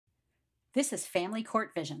This is Family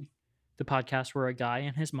Court Vision. The podcast where a guy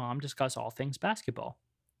and his mom discuss all things basketball.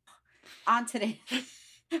 On today's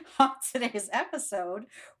episode,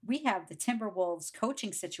 we have the Timberwolves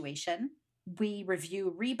coaching situation. We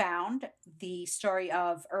review Rebound, the story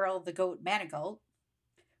of Earl the Goat Manigault.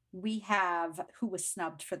 We have who was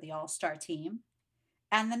snubbed for the All-Star team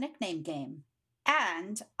and the nickname game.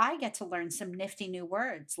 And I get to learn some nifty new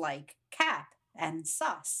words like cap and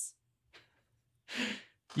sus.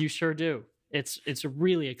 You sure do. It's a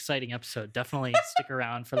really exciting episode. Definitely stick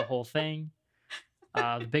around for the whole thing.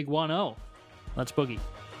 The big 1-0. Let's boogie.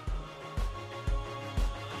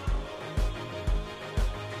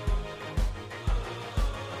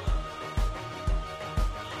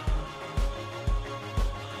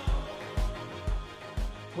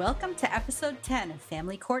 Welcome to episode 10 of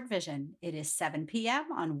Family Court Vision. It is 7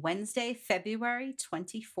 p.m. on Wednesday, February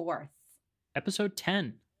 24th. Episode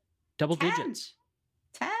 10. Double 10. digits.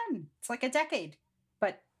 10. It's like a decade,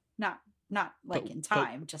 but not like in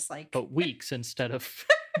time, just like... But weeks instead of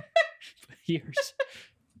years.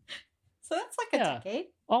 So that's like a decade.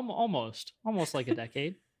 Almost like a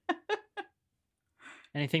decade.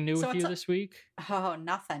 Anything new with you this week? Oh,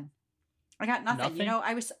 nothing. I got nothing. You know,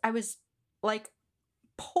 I was like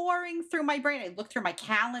pouring through my brain. I looked through my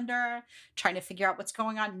calendar, trying to figure out what's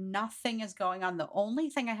going on. Nothing is going on. The only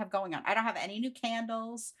thing I have going on, I don't have any new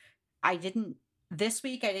candles. This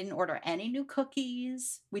week, I didn't order any new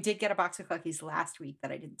cookies. We did get a box of cookies last week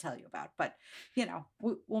that I didn't tell you about, but you know,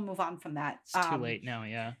 we'll move on from that. It's too late now.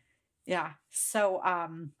 Yeah. Yeah. So,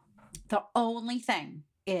 the only thing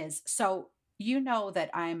is, so you know that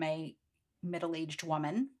I'm a middle-aged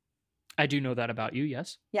woman. I do know that about you.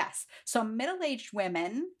 Yes. Yes. So middle-aged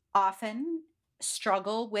women often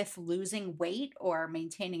struggle with losing weight or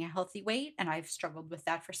maintaining a healthy weight. And I've struggled with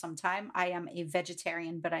that for some time. I am a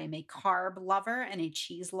vegetarian, but I am a carb lover and a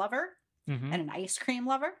cheese lover and an ice cream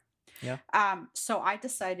lover. Yeah. So I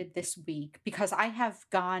decided this week, because I have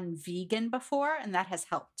gone vegan before and that has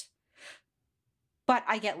helped. But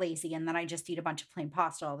I get lazy and then I just eat a bunch of plain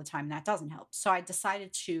pasta all the time. That doesn't help. So I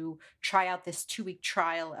decided to try out this 2-week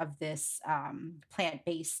trial of this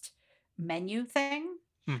plant-based menu thing.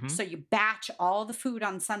 So you batch all the food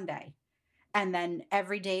on Sunday. And then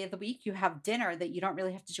every day of the week, you have dinner that you don't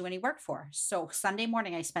really have to do any work for. So Sunday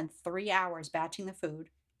morning, I spent 3 hours batching the food.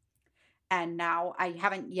 And now I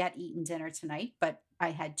haven't yet eaten dinner tonight, but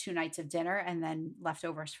I had 2 nights of dinner and then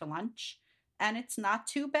leftovers for lunch. And it's not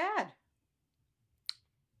too bad.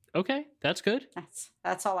 Okay, that's good.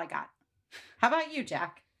 That's all I got. How about you,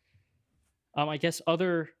 Jack? I guess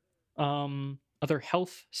other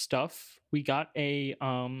health stuff. We got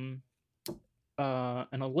an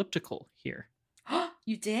elliptical here.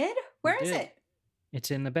 You did? Where is it?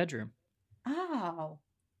 It's in the bedroom. Oh.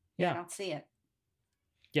 Yeah. I don't see it.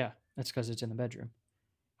 Yeah, that's because it's in the bedroom.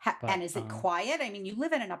 And is it quiet? I mean, you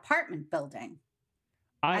live in an apartment building.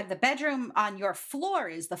 The bedroom on your floor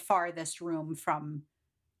is the farthest room from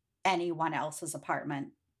anyone else's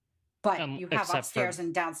apartment. But you have upstairs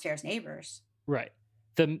and downstairs neighbors. Right.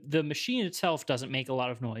 The machine itself doesn't make a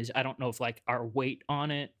lot of noise. I don't know if like our weight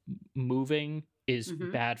on it moving is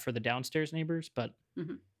bad for the downstairs neighbors, but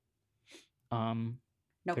no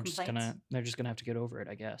they're complaints. They're just gonna have to get over it,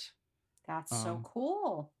 I guess. That's so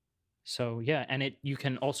cool. So yeah, and you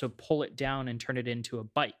can also pull it down and turn it into a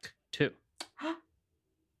bike too.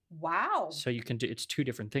 Wow. So you can do, it's 2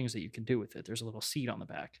 different things that you can do with it. There's a little seat on the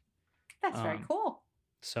back. That's very cool.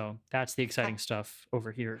 So that's the exciting stuff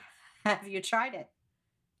over here. Have you tried it?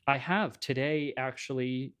 I have. Today,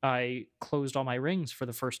 actually, I closed all my rings for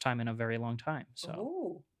the first time in a very long time. So,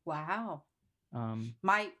 oh, wow.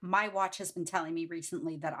 My watch has been telling me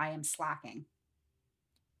recently that I am slacking.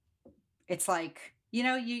 It's like, you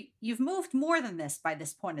know, you've moved more than this by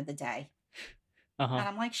this point of the day. And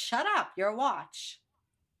I'm like, shut up, your watch.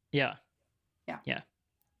 Yeah. Yeah.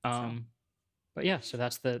 But yeah, so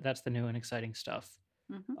that's the new and exciting stuff.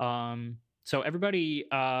 So everybody,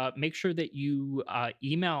 make sure that you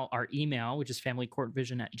email our email, which is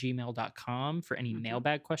familycourtvision@gmail.com, for any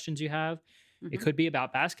mailbag questions you have. It could be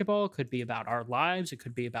about basketball, it could be about our lives, it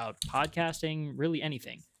could be about podcasting, really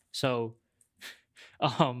anything. So,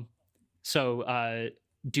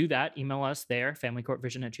 do that. Email us there,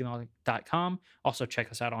 familycourtvision@gmail.com. Also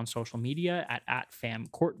check us out on social media at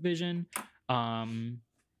famcourtvision.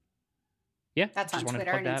 Yeah, that's on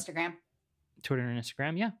Twitter and Instagram. Twitter and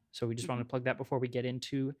Instagram, yeah. So we just wanted to plug that before we get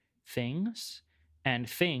into things. And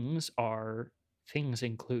things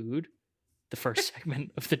include the first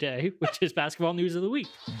segment of the day, which is basketball news of the week.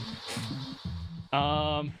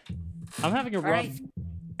 I'm having a rough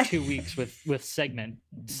 2 weeks with segment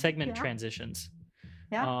transitions.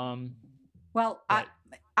 Yeah. Well, But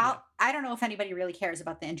yeah, I don't know if anybody really cares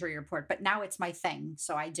about the injury report, but now it's my thing,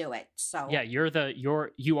 so I do it. yeah, So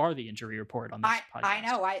you are the injury report on this I podcast.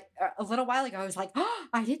 know. A little while ago I was like, oh,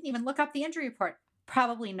 I didn't even look up the injury report.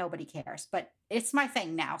 Probably nobody cares, but it's my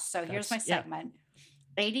thing now. So here's my That's yeah, segment: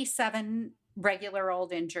 87 regular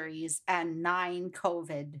old injuries and 9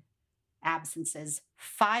 COVID absences,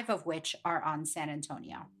 5 of which are on San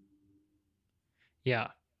Antonio. yeah,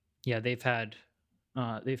 yeah. They've had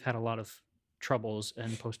a lot of troubles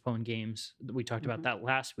and postponed games. We talked about Hmm. that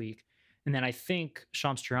last week. And then I think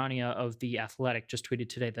Shams Charania of The Athletic just tweeted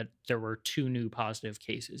today that there were 2 new positive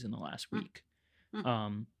cases in the last week.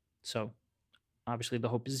 Um, so obviously the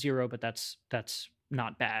hope is 0, but that's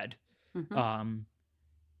not bad. Hmm. Um,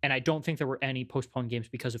 and I don't think there were any postponed games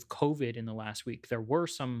because of COVID in the last week. There were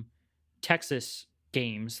some Texas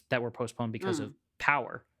games that were postponed because of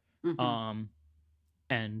power. Hmm. Um,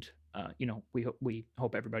 and we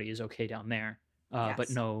hope everybody is okay down there. But Yes.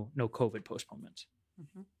 no COVID postponements.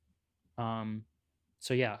 Hmm. Um,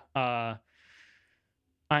 so yeah,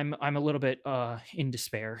 I'm a little bit in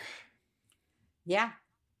despair. Yeah.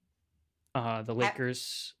 The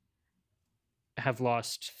Lakers have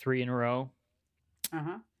lost 3 in a row.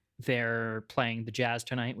 Uh-huh. They're playing the Jazz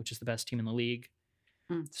tonight, which is the best team in the league.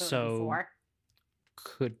 So it'll be So 4.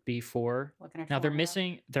 could be 4. Looking at Now 4.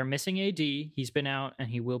 they're missing AD. He's been out and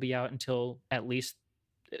he will be out until at least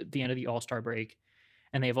the end of the All-Star break.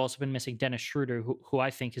 And they've also been missing Dennis Schroeder, who I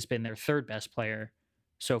think has been their 3rd best player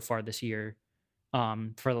so far this year.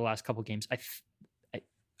 For the last couple games,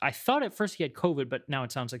 I thought at first he had COVID, but now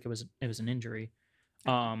it sounds like it was an injury.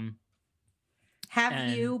 Um, Have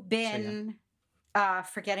and you so, yeah. been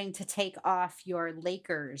forgetting to take off your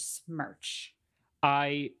Lakers merch?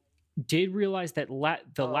 I did realize that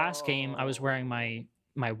the last game I was wearing Oh.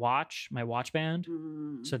 my watch band,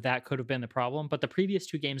 so that could have been the problem. But the previous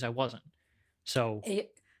 2 games I wasn't. So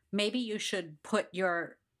Maybe you should put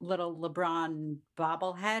your little LeBron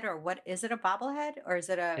bobblehead, or what is it, a bobblehead, or is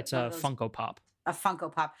it it's one a of those, Funko Pop. a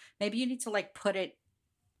Funko Pop? Maybe you need to like put it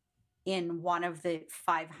in one of the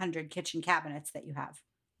 500 kitchen cabinets that you have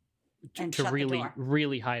and To shut the really door.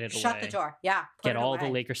 really hide it Shut the away. door. Yeah, put Get it all the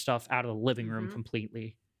away. Laker stuff out of the living room Mm-hmm.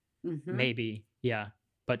 completely. Mm-hmm. Maybe, yeah.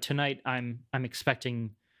 But tonight I'm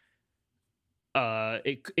expecting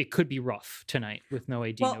it could be rough tonight with no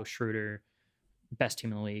AD, no Well, Schroeder, best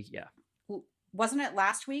team in the league. Yeah. wasn't it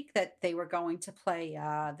last week that they were going to play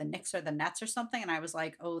the Knicks or the Nets or something? And I was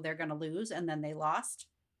like, oh, they're going to lose. And then they lost.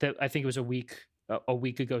 I think it was a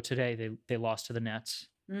week ago today they lost to the Nets.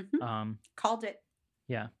 Mm-hmm. Called it.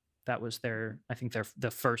 Yeah, that was I think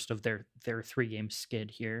the first of their 3-game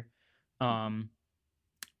skid here.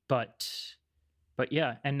 But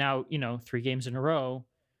yeah, and now 3 games in a row,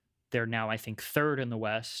 they're now I think 3rd in the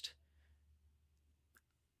West.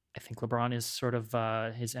 I think LeBron is sort of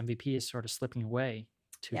his MVP is sort of slipping away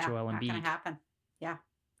to Joel Not going Embiid. to happen. Yeah.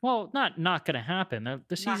 Well, not going to happen.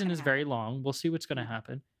 The season gonna is very long. We'll see what's going to Yeah.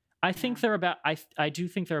 happen. I think they're about. I do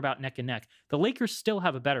think they're about neck and neck. The Lakers still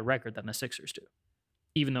have a better record than the Sixers do,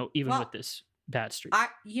 even with this bad streak. I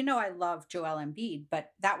love Joel Embiid,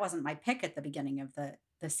 but that wasn't my pick at the beginning of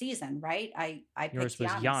the season, right? I Yours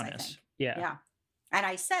picked was Giannis, I Giannis. think. Yeah. Yeah. And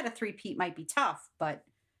I said a 3-peat might be tough, but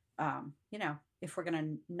if we're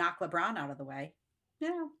gonna knock LeBron out of the way,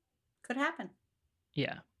 could happen.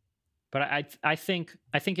 Yeah. But I think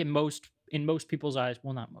in most people's eyes,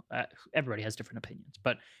 well, not everybody has different opinions,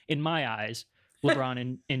 but in my eyes,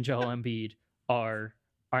 LeBron and Joel Embiid are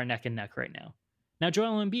neck and neck right now. Now,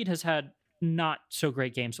 Joel Embiid has had not so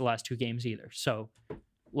great games the last 2 games either. So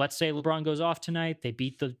let's say LeBron goes off tonight, they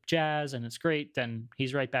beat the Jazz, and it's great. Then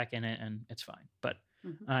he's right back in it, and it's fine. But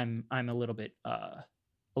I'm a little bit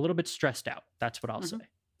stressed out. That's what I'll say.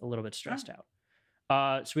 A little bit stressed out.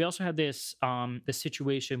 So we also had this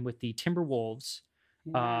situation with the Timberwolves.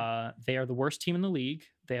 Yeah. They are the worst team in the league.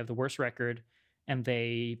 They have the worst record, and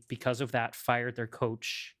they, because of that, fired their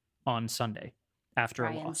coach on Sunday after a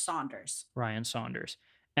loss. Ryan Saunders.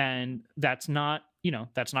 And that's not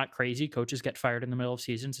crazy. Coaches get fired in the middle of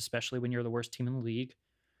seasons, especially when you're the worst team in the league.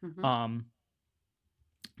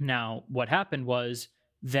 Now, what happened was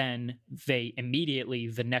then they immediately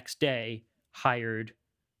the next day hired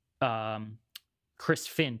Chris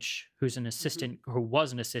Finch, who was an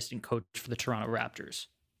assistant coach for the Toronto Raptors,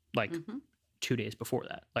 like 2 days before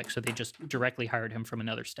that. Like, so they just directly hired him from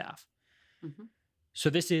another staff. So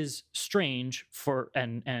this is strange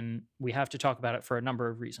and we have to talk about it for a number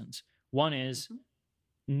of reasons. One is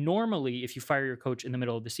normally if you fire your coach in the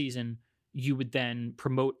middle of the season, you would then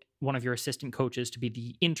promote one of your assistant coaches to be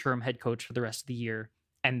the interim head coach for the rest of the year,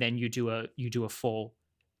 and then you do a full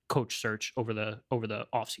coach search over the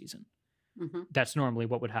off season. Hmm. That's normally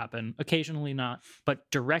what would happen. Occasionally not, but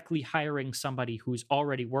directly hiring somebody who's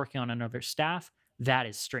already working on another staff, that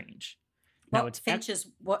is strange. Now Well, it's Finch was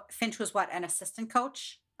what, an assistant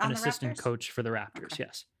coach an on the assistant Raptors? coach for the Okay. Raptors,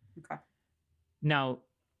 yes. Okay. Now,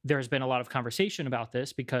 there's been a lot of conversation about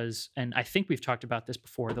this because, and I think we've talked about this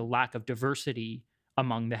before, the lack of diversity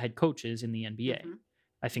among the head coaches in the NBA. Hmm.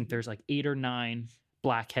 I think Hmm. there's like 8 or 9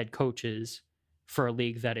 black head coaches for a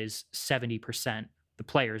league that is 70%. The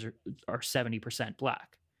players are 70%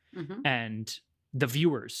 black. Hmm. And the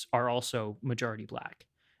viewers are also majority black.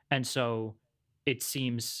 And so it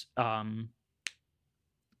seems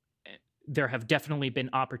there have definitely been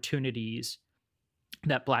opportunities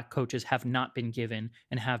that black coaches have not been given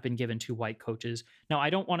and have been given to white coaches. Now, I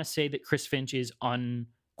don't want to say that Chris Finch is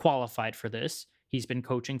unqualified for this. He's been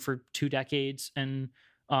coaching for 2 decades and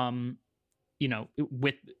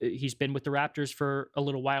he's been with the Raptors for a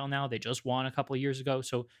little while now. They just won a couple of years ago,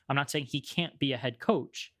 so I'm not saying he can't be a head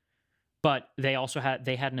coach, but they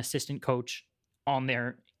had an assistant coach on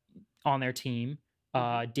their team,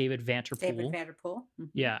 Hmm. David David Vanterpool, Vanderpool. Hmm.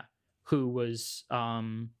 yeah, who was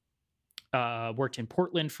worked in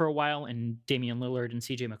Portland for a while, and Damian Lillard and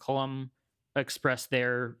CJ McCollum expressed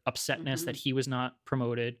their upsetness Hmm. that he was not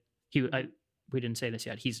promoted. He Hmm. we didn't say this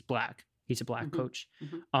yet. He's black. He's a black Hmm. coach.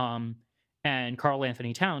 Hmm. And Carl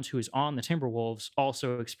Anthony Towns, who is on the Timberwolves,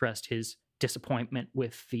 also expressed his disappointment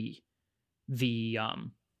with the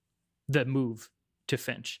move to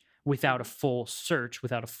Finch without a full search,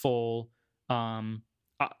 without full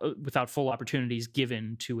opportunities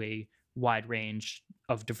given to a wide range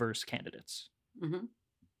of diverse candidates. Hmm.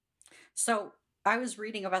 So I was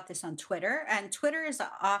reading about this on Twitter, and Twitter is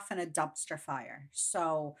often a dumpster fire.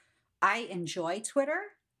 So I enjoy Twitter.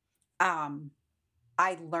 Um,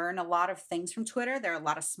 I learn a lot of things from Twitter. There are a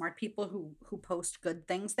lot of smart people who post good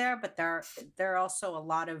things there, but there are also a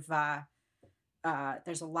lot of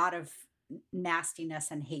there's a lot of nastiness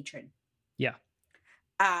and hatred. Yeah.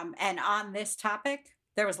 And on this topic,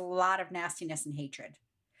 there was a lot of nastiness and hatred.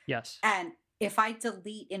 Yes. And if I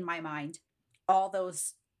delete in my mind all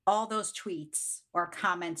those all those tweets or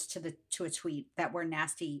comments to a tweet that were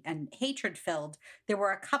nasty and hatred filled, there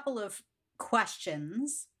were a couple of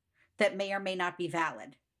questions that may or may not be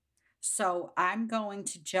valid. So I'm going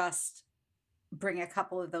to just bring a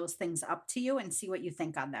couple of those things up to you and see what you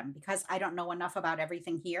think on them, because I don't know enough about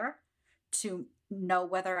everything here to know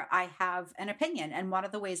whether I have an opinion. And one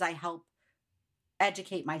of the ways I help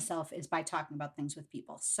educate myself is by talking about things with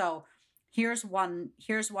people. So here's one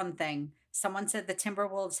thing. Someone said the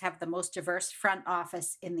Timberwolves have the most diverse front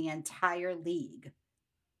office in the entire league.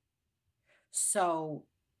 So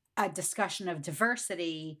a discussion of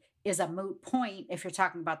diversity is a moot point if you're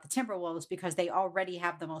talking about the Timberwolves, because they already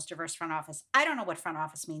have the most diverse front office. I don't know what front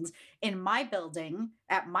office means. In my building,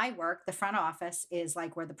 at my work, the front office is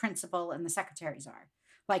like where the principal and the secretaries are.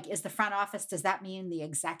 Like, is the front office, does that mean the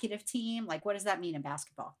executive team? Like, what does that mean in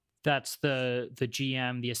basketball? That's the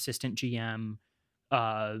GM, the assistant GM,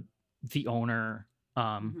 the owner,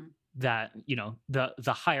 Hmm. that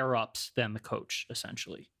the higher ups than the coach,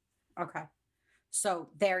 essentially. Okay. So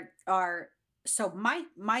there are, so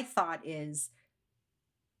my thought is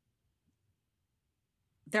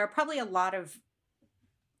there are probably a lot of,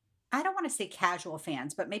 I don't want to say casual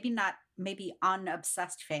fans, but maybe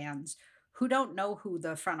unobsessed fans who don't know who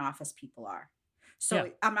the front office people are. Yeah.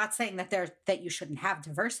 So I'm not saying that you shouldn't have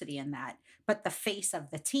diversity in that, but the face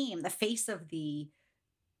of the team, the face of the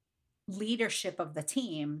leadership of the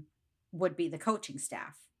team would be the coaching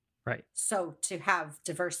staff. Right. So to have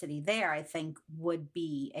diversity there, I think would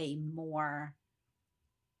be a more,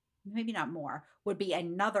 maybe not more, would be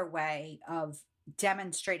another way of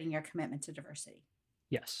demonstrating your commitment to diversity.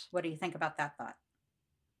 Yes. What do you think about that thought?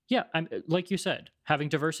 Yeah, like you said, having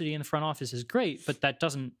diversity in the front office is great, but that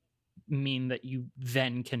doesn't mean that you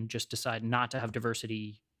then can just decide not to have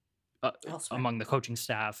diversity Elsewhere. among the coaching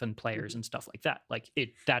staff and players and stuff like that. Like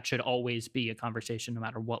that should always be a conversation, no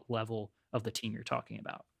matter what level of the team you're talking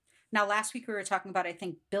about. Now, last week we were talking about, I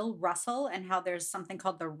think, Bill Russell and how there's something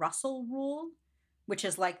called the Russell Rule, which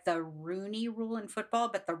is like the Rooney Rule in football,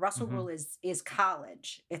 but the Russell Mhm. Rule is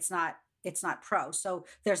college. It's not pro. So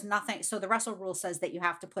there's nothing. So the Russell Rule says that you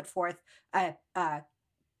have to put forth a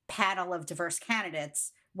panel of diverse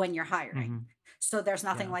candidates when you're hiring. Mhm. So there's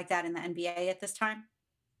nothing Yeah. like that in the NBA at this time.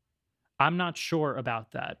 I'm not sure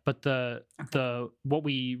about that, but Okay. the what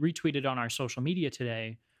we retweeted on our social media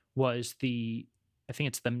today was I think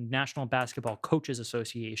it's the National Basketball Coaches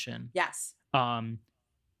Association, Yes.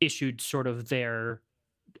 issued sort of their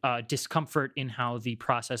discomfort in how the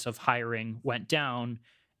process of hiring went down,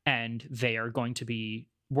 and they are going to be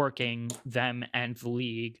working, them and the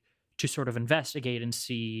league, to sort of investigate and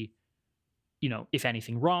see, if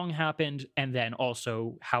anything wrong happened, and then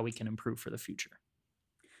also how we can improve for the future.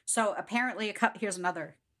 So apparently, here's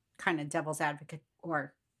another kind of devil's advocate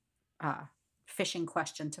or fishing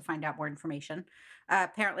question to find out more information.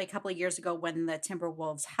 Apparently, a couple of years ago, when the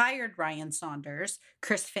Timberwolves hired Ryan Saunders,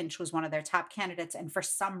 Chris Finch was one of their top candidates, and for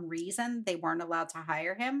some reason, they weren't allowed to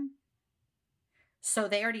hire him. So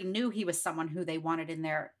they already knew he was someone who they wanted in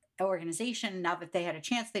their organization. Now that they had a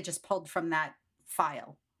chance, they just pulled from that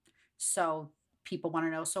file. So people want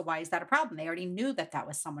to know, so why is that a problem? They already knew that that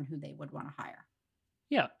was someone who they would want to hire.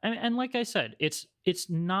 Yeah, and like I said, it's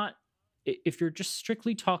not, if you're just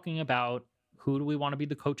strictly talking about who do we want to be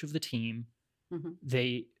the coach of the team,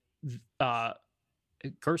 Mhm.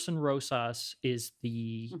 Gerson Rosas is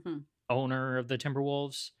the Mhm. owner of the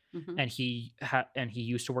Timberwolves, Mhm. and he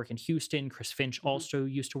used to work in Houston. Chris Finch Mhm. also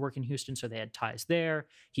used to work in Houston, so they had ties there.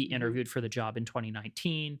 He Mhm. interviewed for the job in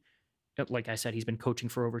 2019. Like I said, he's been coaching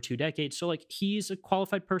for over 2 decades. So like he's a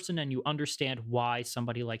qualified person, and you understand why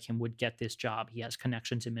somebody like him would get this job. He has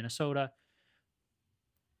connections in Minnesota.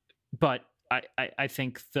 But I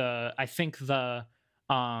think the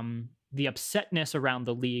upsetness around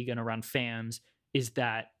the league and around fans is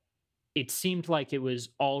that it seemed like it was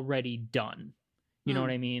already done. You know what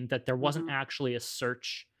Mm. I mean? That there wasn't Mhm. actually a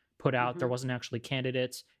search put out. There Mhm. wasn't actually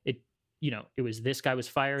candidates. It was this guy was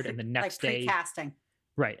fired, and the Like next day, pre-casting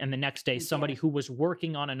right, and the next day in somebody theory. who was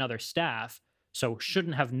working on another staff, so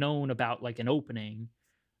shouldn't have known about like an opening,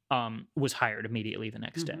 was hired immediately the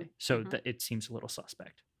next Mhm. day. So Mhm. that it seems a little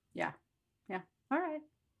suspect. Yeah. Yeah. All right.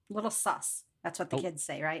 Little sus. That's what the Oh, kids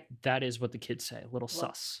say, right? that is what the kids say. A little Little,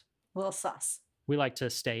 sus. little sus. We like to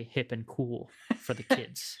stay hip and cool for the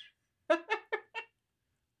kids.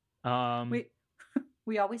 Um, we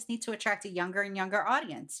we always need to attract a younger and younger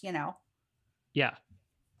audience, yeah. right?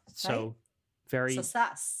 So So very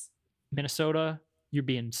sus. Minnesota, you're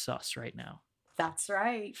being sus right now. That's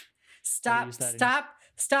right. Gotta use Stop, that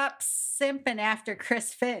stop simping after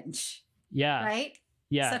Chris Finch. Yeah. Right?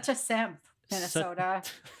 Yeah. Such a simp, Minnesota.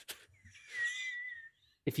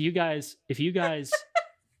 If you guys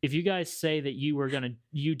say that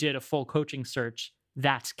you did a full coaching search,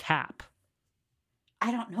 that's cap.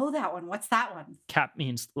 I don't know that one. What's that one? Cap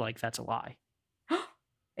means like that's a lie.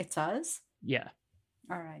 It does? Yeah.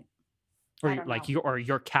 All right. Or I don't like know.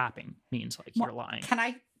 you're capping means like you're lying.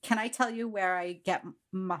 Can I tell you where I get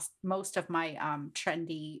most of my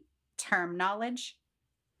trendy term knowledge?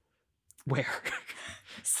 Where?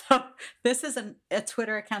 So this is a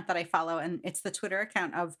Twitter account that I follow, and it's the Twitter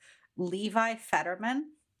account of Levi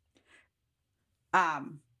Fetterman.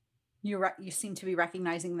 You seem to be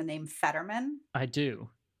recognizing the name Fetterman. I do.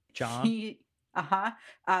 John.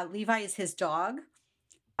 Levi is his dog.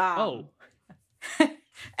 Oh.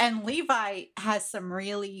 And Levi has some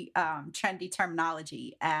really trendy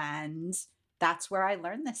terminology, and that's where I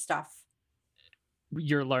learned this stuff.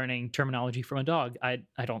 You're learning terminology from a dog. I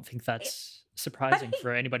don't think that's surprising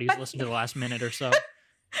for anybody who's listened to the last minute or so.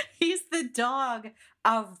 He's the dog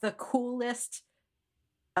of the coolest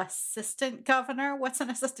assistant governor. What's an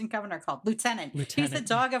assistant governor called? Lieutenant. He's the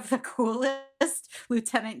dog of the coolest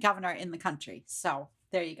lieutenant governor in the country. So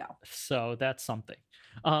there you go. So that's something.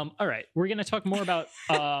 All right, we're gonna talk more about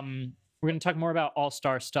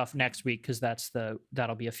All-Star stuff next week, because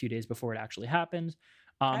that'll be a few days before it actually happens.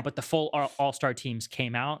 Okay. But the full All-Star teams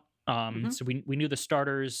came out. So we knew the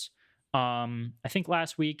starters I think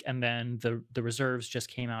last week, and then the reserves just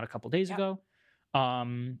came out a couple days ago.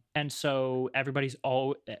 And so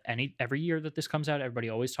every year that this comes out, everybody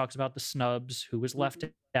always talks about the snubs, who was left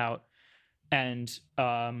out. And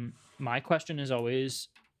my question is always,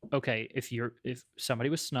 okay, if somebody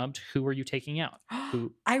was snubbed, who are you taking out?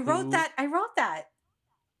 I wrote that.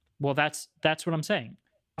 Well, that's what I'm saying.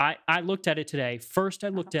 I looked at it today. First, I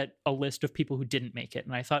looked at a list of people who didn't make it,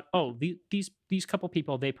 and I thought, oh, these couple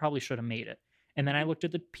people, they probably should have made it. And then I looked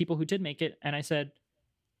at the people who did make it, and I said,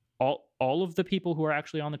 all of the people who are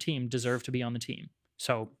actually on the team deserve to be on the team.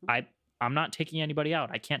 So I'm not taking anybody out.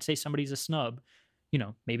 I can't say somebody's a snub.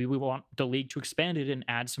 Maybe we want the league to expand it and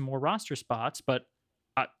add some more roster spots, but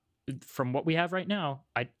from what we have right now,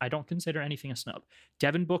 I don't consider anything a snub.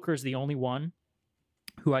 Devin Booker is the only one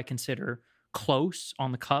who I consider close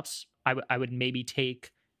on the cuffs. I would maybe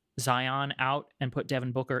take Zion out and put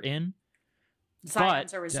Devin Booker in.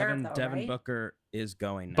 Zion's a reserve, Devin right? Booker is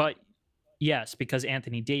going now. But yes, because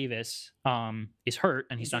Anthony Davis is hurt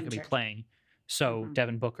and he's not going to be playing. So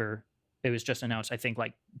Devin Booker, it was just announced, I think,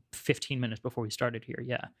 like 15 minutes before we started here.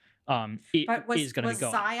 Yeah. Is going to be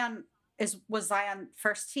going. Was Zion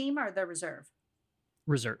first team or the reserve?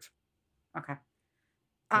 Reserve. Okay.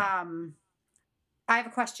 Yeah. I have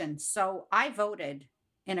a question. So I voted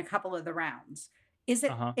in a couple of the rounds. Is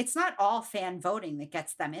it? Uh-huh. It's not all fan voting that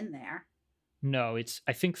gets them in there. No,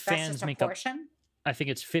 I think That's just fans a make up, portion. I think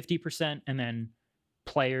it's 50%, and then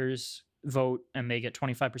players vote and they get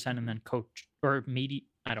 25%, and then coach or media,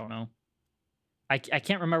 I don't know. I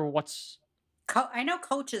can't remember what's, I know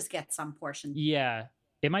coaches get some portion. yeah,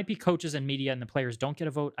 it might be coaches and media and the players don't get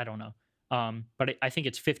a vote. I don't know. But I think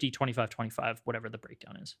it's 50, 25, 25, whatever the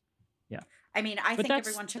breakdown is. Yeah. I mean, I But think that's,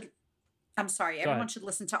 everyone should. I'm sorry, go everyone ahead. should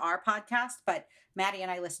listen to our podcast, but Maddie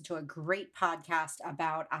and I listened to a great podcast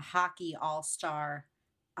about a hockey all-star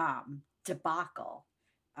debacle.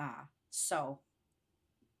 So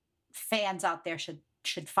fans out there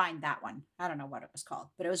should find that one. I don't know what it was called,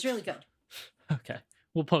 but it was really good. Okay.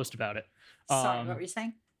 We'll post about it. Sorry, what were you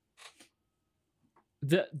saying?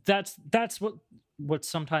 That's what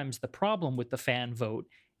sometimes the problem with the fan vote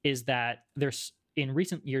is, that there's, in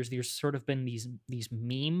recent years there's sort of been these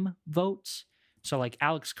meme votes. So like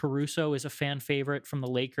Alex Caruso is a fan favorite from the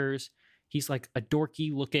Lakers. He's like a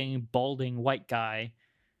dorky looking balding white guy,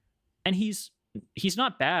 and he's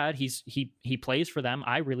not bad. He plays for them.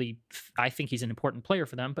 I think he's an important player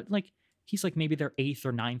for them, but like he's like maybe their 8th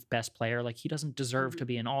or ninth best player. Like he doesn't deserve to Mhm.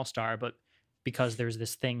 be an all-star, but because there's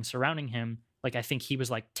this thing surrounding him, like I think he was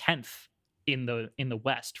like 10th in the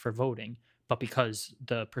West for voting, but because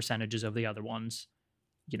the percentages of the other ones,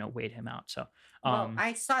 weighed him out. So Well,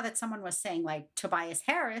 I saw that someone was saying like Tobias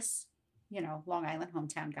Harris, Long Island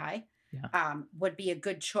hometown guy, yeah. would be a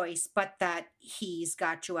good choice, but that he's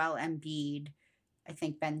got Joel Embiid. I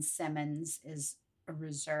think Ben Simmons is a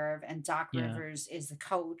reserve and Doc Yeah. Rivers is the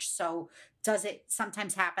coach. So does it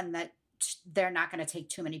sometimes happen that they're not going to take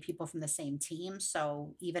too many people from the same team?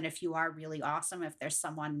 So even if you are really awesome, if there's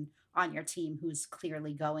someone on your team who's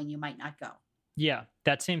clearly going, you might not go. Yeah,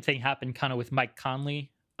 that same thing happened kind of with Mike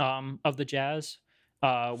Conley of the Jazz,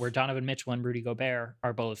 where Donovan Mitchell and Rudy Gobert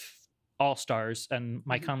are both all-stars, and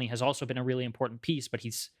Mike Mhm. Conley has also been a really important piece, but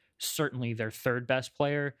he's certainly their third best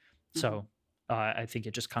player. So I think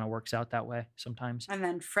it just kind of works out that way sometimes. And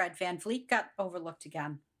then Fred Van Vliet got overlooked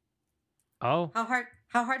again. Oh,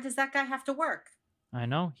 How hard does that guy have to work? I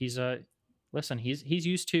know. Listen, he's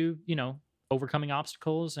used to, overcoming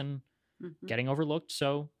obstacles and Mhm. getting overlooked,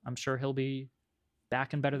 so I'm sure he'll be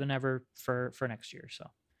back and better than ever for next year. So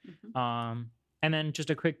Mhm. and then just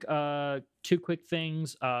a quick two quick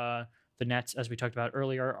things. The Nets, as we talked about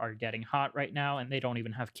earlier, are getting hot right now, and they don't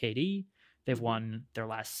even have KD. They've Mhm. won their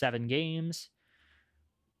last 7 games,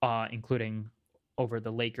 including over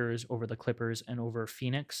the Lakers, over the Clippers, and over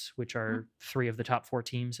Phoenix, which are 3 of the top 4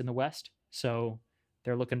 teams in the West. So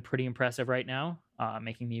they're looking pretty impressive right now,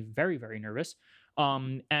 making me very, very nervous.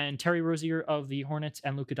 And Terry Rozier of the Hornets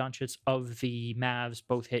and Luka Doncic of the Mavs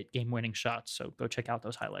both hit game-winning shots. So go check out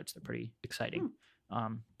those highlights; they're pretty exciting.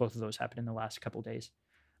 Both of those happened in the last couple days.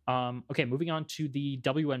 Okay, moving on to the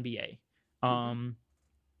WNBA.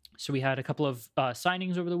 So we had a couple of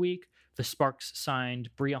signings over the week. The Sparks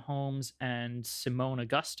signed Bria Holmes and Simone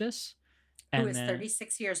Augustus, Who and is then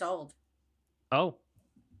 36 years old. oh,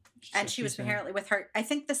 And so she was she's apparently with her. I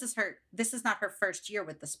think this is not her first year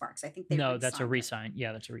with the Sparks. I think they no, that's a re-signed her. re-sign.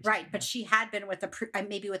 Yeah, that's a re-sign. Right, but she had been with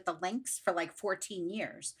maybe with the Lynx for like 14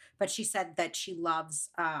 years. But she said that she loves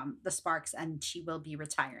the Sparks and she will be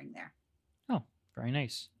retiring there. Oh, very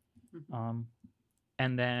nice. Mhm.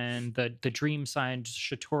 And then the Dream signed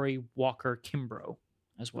Shatori Walker Kimbrough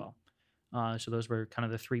as well. So those were kind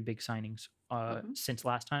of the 3 big signings since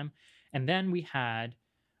last time. And then we had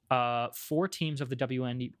 4 teams of the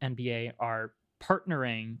WNBA are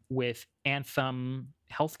partnering with Anthem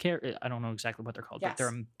Healthcare. I don't know exactly what they're called, but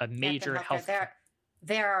they're Yes. a major Anthem health. Healthcare.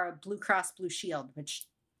 They're Blue Cross Blue Shield, which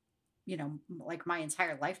like my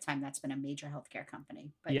entire lifetime, that's been a major healthcare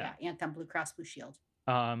company. But Yeah. yeah, Anthem Blue Cross Blue Shield.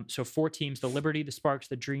 So 4 teams: the Liberty, the Sparks,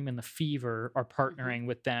 the Dream, and the Fever are partnering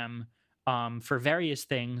with them for various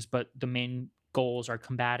things, but the main goals are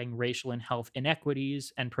combating racial and health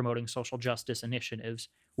inequities and promoting social justice initiatives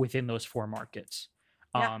within those 4 markets.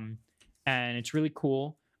 Yeah. And it's really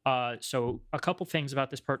cool. So a couple things about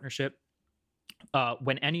this partnership.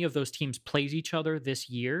 When any of those teams plays each other this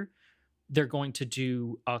year, they're going to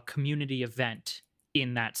do a community event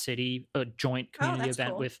in that city, a joint community that's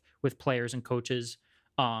event cool. with players and coaches,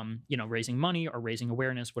 raising money or raising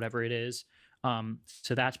awareness, whatever it is.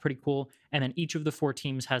 So that's pretty cool. And then each of the 4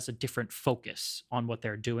 teams has a different focus on what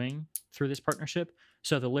they're doing through this partnership.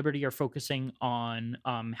 So the Liberty are focusing on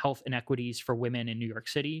health inequities for women in New York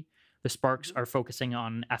City. The Sparks are focusing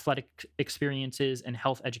on athletic experiences and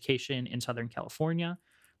health education in Southern California.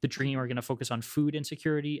 The Dream are going to focus on food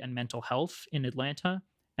insecurity and mental health in Atlanta.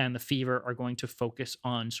 and the Fever are going to focus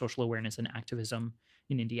on social awareness and activism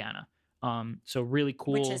in Indiana. So really Which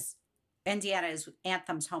cool. is Indiana is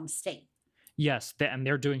Anthem's home state. Yes, and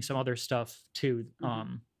they're doing some other stuff too.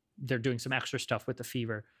 Mhm. They're doing some extra stuff with the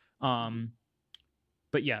Fever. Mhm.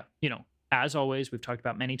 But yeah, as always, we've talked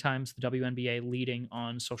about many times the WNBA leading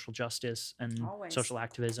on social justice and Always. social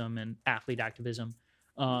activism and athlete activism.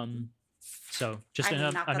 Mhm. So just I mean,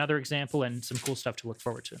 not that another example and some cool stuff to look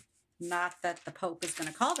forward to. the Pope is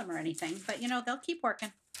going to call them or anything, but they'll keep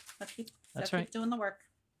working. They'll That's keep right. doing the work.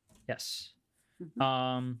 Yes.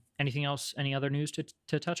 Mhm. Anything else? Any other news to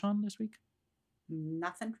touch on this week?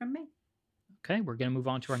 Nothing from me. Okay, we're going to move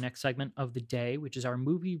on to our next segment of the day, which is our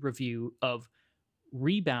movie review of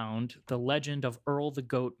Rebound: The Legend of Earl the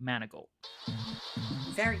Goat Manigault.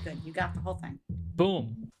 Very good. You got the whole thing.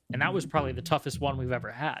 Boom. And that was probably the toughest one we've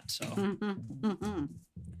ever had. So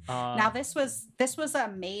Now this was a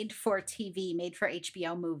made for TV, made for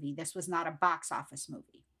HBO movie. This was not a box office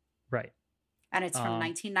movie. Right. And it's from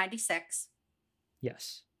 1996.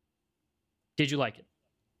 Yes. Did you like it?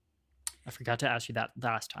 I forgot to ask you that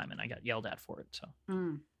last time and I got yelled at for it. So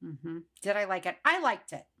Did I like it? I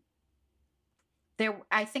liked it.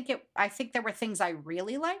 I think there were things I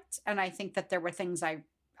really liked, and I think that there were things I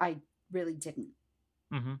really didn't.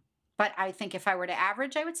 Mm-hmm. But I think if I were to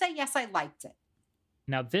average, I would say yes, I liked it.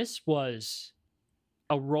 Now this was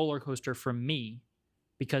a roller coaster for me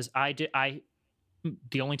because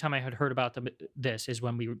the only time I had heard about this is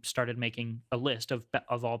when we started making a list of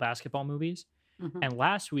all basketball movies. Mm-hmm. And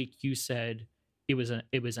last week you said it was a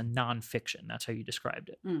nonfiction. That's how you described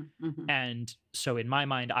it. Mm-hmm. And so in my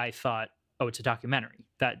mind, I thought, oh, it's a documentary.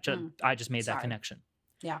 I just made that connection.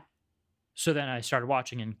 Yeah. So then I started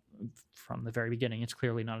watching, and from the very beginning, it's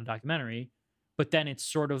clearly not a documentary. But then it's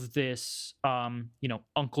sort of this,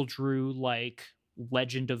 Uncle Drew like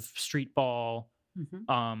legend of street ball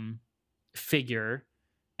figure.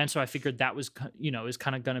 And so I figured that was, is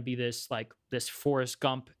kind of going to be this Forrest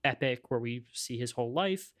Gump epic where we see his whole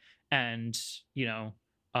life, and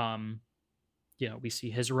we see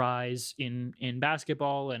his rise in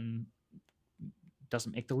basketball and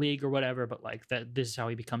doesn't make the league or whatever, but like that this is how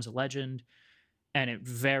he becomes a legend. And it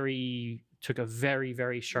took a very,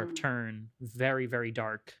 very sharp turn, very, very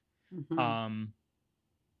dark. Mm-hmm.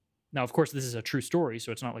 Now of course this is a true story,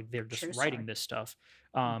 so it's not like they're just writing this stuff.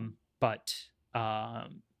 But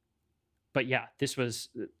yeah, this was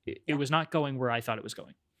it was not going where I thought it was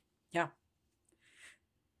going. Yeah.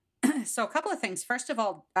 So a couple of things. First of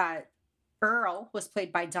all, Earl was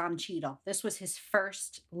played by Don Cheadle. This was his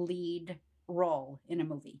first lead role in a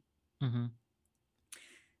movie. Mm-hmm.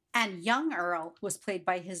 And young Earl was played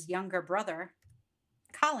by his younger brother,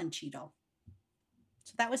 Colin Cheadle.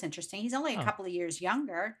 So that was interesting. He's only a couple of years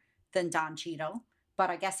younger than Don Cheadle, but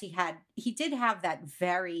I guess he did have that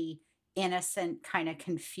very innocent, kind of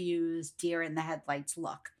confused deer in the headlights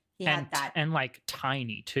look. He had that. And like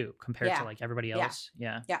tiny too, compared to like everybody else.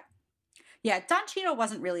 Yeah, Don Cheadle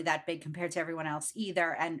wasn't really that big compared to everyone else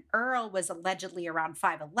either. And Earl was allegedly around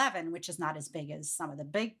 5'11", which is not as big as some of the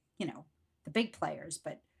big, the big players.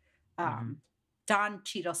 But Don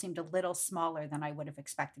Cheadle seemed a little smaller than I would have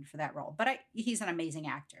expected for that role. But he's an amazing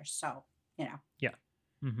actor. So, Yeah.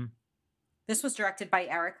 Mm-hmm. This was directed by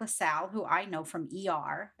Eric LaSalle, who I know from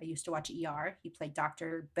ER. I used to watch ER. He played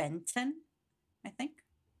Dr. Benton, I think.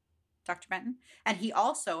 Dr. Benton. And he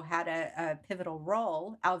also had a pivotal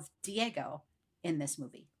role of Diego in this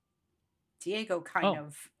movie. Diego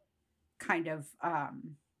kind of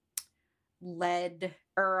led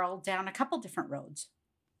Earl down a couple different roads.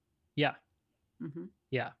 Yeah. Mm-hmm.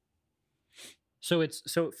 Yeah. So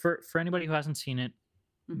for anybody who hasn't seen it,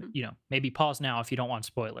 maybe pause now if you don't want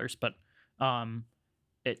spoilers, but the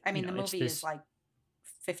movie is like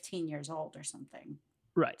 15 years old or something.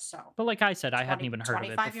 Right. So, but like I said, I hadn't even heard of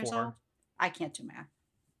it 25 before. Years old? I can't do math.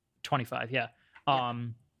 25, yeah.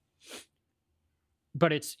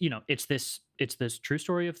 But it's this true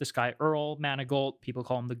story of this guy Earl Manigault. People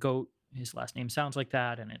call him the Goat. His last name sounds like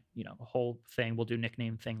that, and it a whole thing. We'll do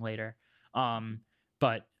nickname thing later.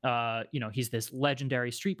 But he's this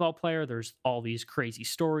legendary street ball player. There's all these crazy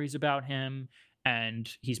stories about him.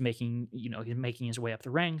 And he's making his way up the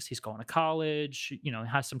ranks. He's going to college,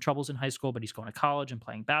 has some troubles in high school, but he's going to college and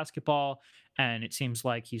playing basketball. And it seems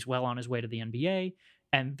like he's well on his way to the NBA.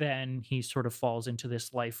 And then he sort of falls into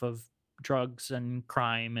this life of drugs and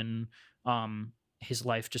crime, and his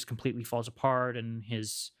life just completely falls apart. And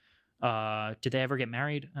his, did they ever get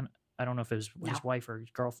married? And I don't know if it was his wife or his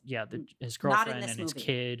girlfriend. Yeah, his girlfriend and his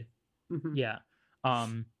kid. Mm-hmm. Yeah.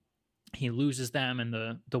 He loses them, and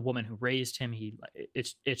the woman who raised him,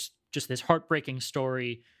 it's just this heartbreaking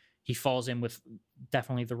story. he falls in with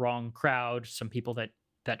definitely the wrong crowd, some people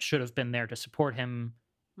that should have been there to support him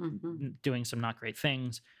doing some not great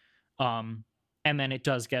things. And then it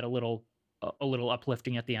does get a little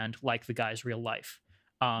uplifting at the end, like the guy's real life.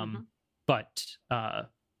 But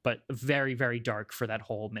very, very dark for that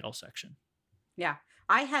whole middle section. Yeah.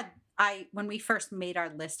 When we first made our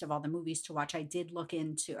list of all the movies to watch, I did look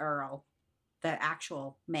into Earl, the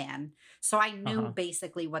actual man. So I knew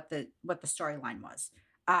basically what the storyline was.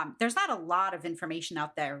 There's not a lot of information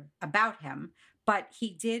out there about him, but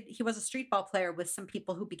he was a street ball player with some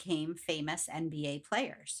people who became famous NBA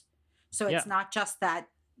players. So it's not just that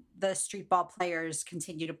the street ball players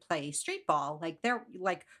continue to play street ball. Like they're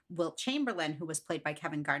like Wilt Chamberlain, who was played by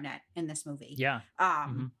Kevin Garnett in this movie. Yeah.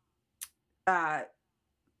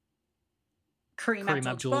 Kareem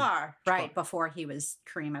Abdul-Jabbar, right, before he was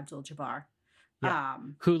Kareem Abdul-Jabbar. Yeah.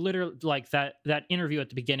 Who literally, like that interview at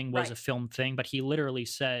the beginning was a film thing, but he literally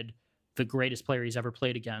said the greatest player he's ever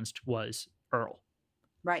played against was Earl.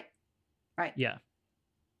 Right. Yeah.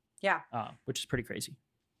 Which is pretty crazy.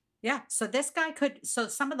 Yeah. So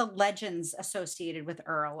some of the legends associated with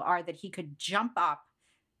Earl are that he could jump up.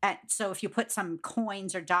 So if you put some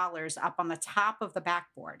coins or dollars up on the top of the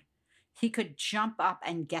backboard, he could jump up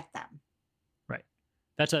and get them. Right.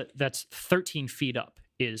 That's 13 feet up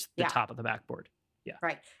is the top of the backboard. Yeah.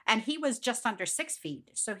 Right. And he was just under 6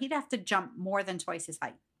 feet. So he'd have to jump more than twice his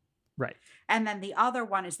height. Right. And then the other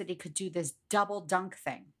one is that he could do this double dunk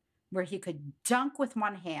thing where he could dunk with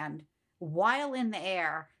one hand while in the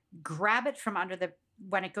air, grab it from under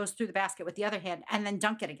when it goes through the basket with the other hand, and then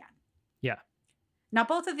dunk it again. Yeah. Now,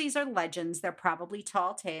 both of these are legends. They're probably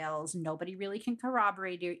tall tales. Nobody really can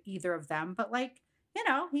corroborate either of them, but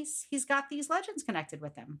he's got these legends connected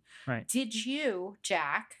with him. Right. Did you,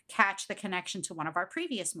 Jack, catch the connection to one of our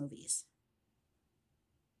previous movies?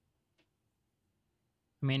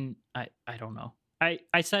 I mean, I don't know.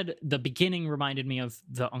 I said the beginning reminded me of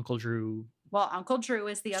the Uncle Drew. Well, Uncle Drew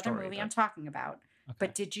is the other movie I'm talking about. Okay.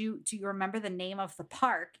 But do you remember the name of the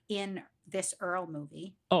park in this Earl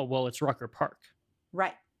movie? Oh, well, it's Rucker Park.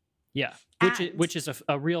 Right. Yeah. Which is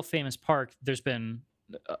a real famous park. There's been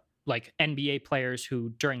like NBA players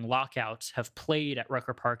who during lockouts have played at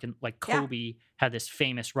Rucker Park, and like Kobe had this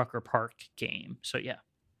famous Rucker Park game. So yeah.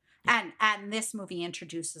 And this movie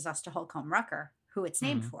introduces us to Holcomb Rucker, who it's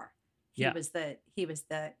named for. He was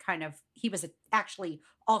actually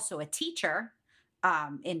also a teacher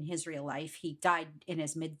in his real life. He died in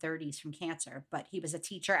his mid-30s from cancer, but he was a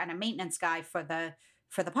teacher and a maintenance guy for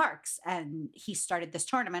the parks, and he started this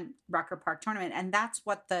tournament, Rucker Park Tournament, and that's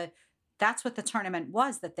what the tournament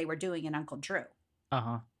was that they were doing in Uncle Drew.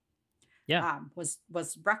 Yeah. Was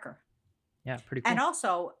Rucker. Yeah, pretty cool. And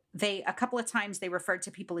also a couple of times they referred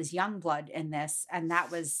to people as young blood in this, and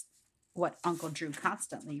that was what Uncle Drew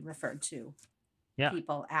constantly referred to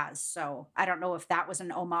people as. So I don't know if that was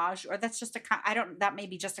an homage or that's just that may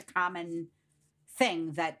be just a common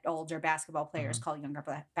thing that older basketball players call younger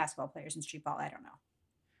basketball players in street ball. I don't know.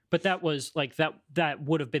 But that was like that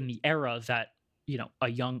would have been the era that, a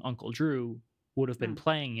young Uncle Drew would have been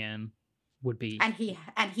playing in would be. And he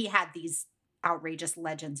had these outrageous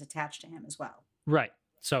legends attached to him as well. Right.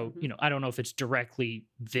 So, I don't know if it's directly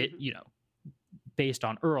based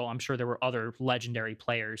on Earl. I'm sure there were other legendary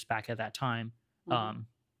players back at that time.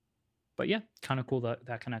 But yeah, kind of cool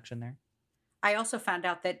that connection there. I also found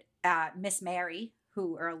out that Miss Mary,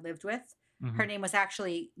 who Earl lived with, her name was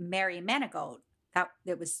actually Mary Manigault.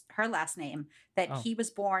 It was her last name. He was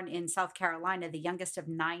born in South Carolina, the youngest of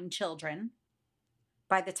 9 children.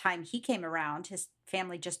 By the time he came around, his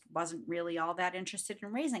family just wasn't really all that interested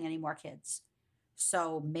in raising any more kids.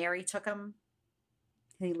 So Mary took him.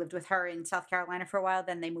 He lived with her in South Carolina for a while.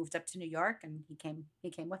 Then they moved up to New York, and he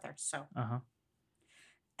came with her. So,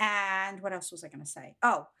 And what else was I going to say?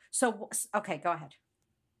 Oh, so okay, go ahead.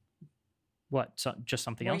 What? So, just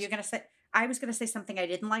something else? What were you going to say? I was going to say something I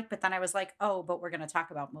didn't like, but then I was like, oh, but we're going to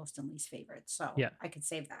talk about most and least favorites. So I could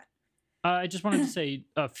save that. I just wanted to say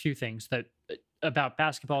a few things about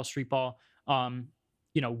basketball, street ball.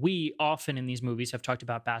 We often in these movies have talked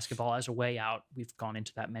about basketball as a way out. We've gone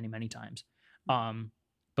into that many, many times.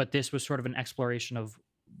 But this was sort of an exploration of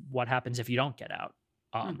what happens if you don't get out,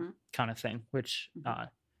 kind of thing, which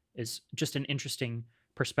is just an interesting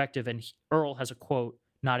perspective. And Earl has a quote,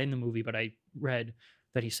 not in the movie, but I read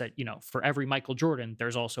that he said, for every Michael Jordan,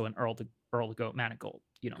 there's also an Earl the Goat Manigault.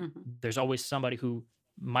 There's always somebody who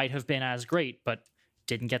might have been as great, but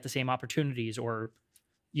didn't get the same opportunities or,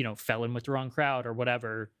 fell in with the wrong crowd or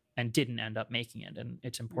whatever, and didn't end up making it. And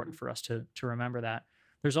it's important for us to remember that.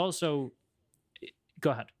 There's also,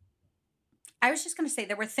 go ahead. I was just going to say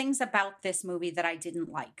there were things about this movie that I didn't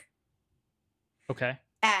like. Okay.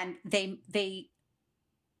 and they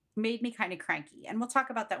made me kind of cranky. And we'll talk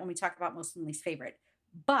about that when we talk about most and least favorite.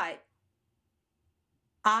 But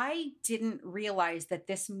I didn't realize that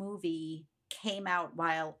this movie came out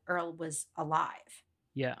while Earl was alive.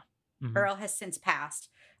 Yeah. Hmm. Earl has since passed.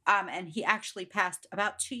 And he actually passed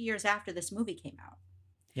about 2 years after this movie came out.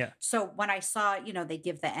 Yeah. So when I saw, they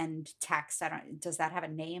give the end text, does that have a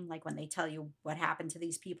name? Like when they tell you what happened to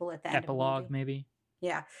these people at the end of the Epilogue, movie? maybe.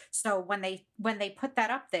 Yeah. So when they put that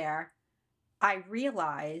up there, I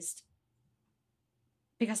realized,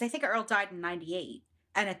 because I think Earl died in 98.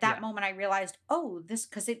 And at that Yeah. moment, I realized, oh,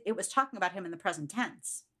 because it was talking about him in the present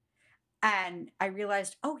tense. And I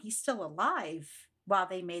realized, oh, he's still alive while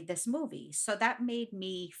they made this movie. So that made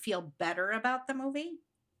me feel better about the movie,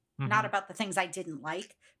 not Hmm. about the things I didn't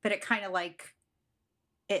like, but it kind of like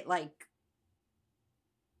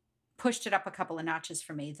pushed it up a couple of notches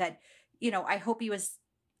for me that, I hope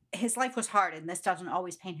his life was hard, and this doesn't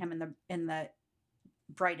always paint him in the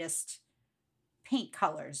brightest paint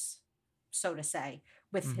colors, so to say,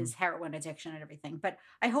 with Hmm. his heroin addiction and everything. But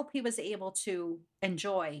I hope he was able to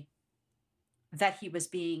enjoy that he was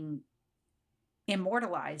being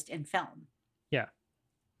immortalized in film. Yeah.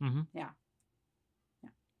 Hmm. Yeah. Yeah.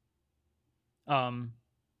 Um,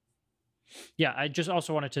 yeah, I just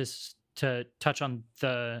also wanted to touch on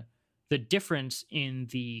the difference in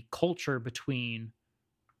the culture between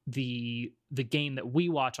the game that we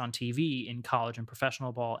watch on TV in college and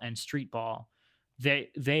professional ball and street ball.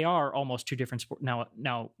 They are almost two different sports.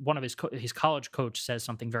 Now one of his college coach says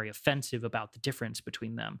something very offensive about the difference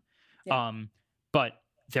between them. Yeah. But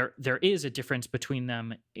there is a difference between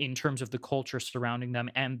them in terms of the culture surrounding them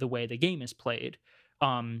and the way the game is played.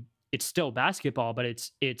 It's still basketball, but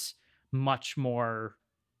it's much more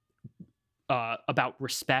about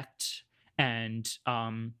respect and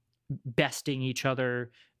besting each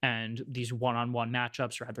other and these one-on-one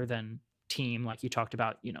matchups rather than team, like you talked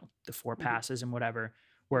about, the four Mhm. passes and whatever,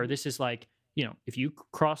 where Mhm. this is like, if you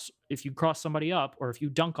cross somebody up or if you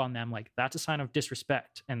dunk on them, like that's a sign of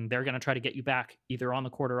disrespect and they're going to try to get you back either on the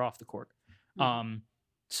court or off the court. Mhm.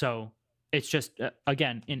 So it's just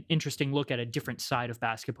again an interesting look at a different side of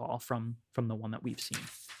basketball from the one that we've seen.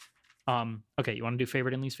 Okay, you want to do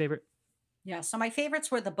favorite and least favorite? Yeah. So my favorites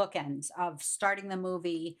were the bookends of starting the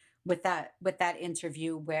movie with that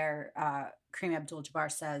interview where Kareem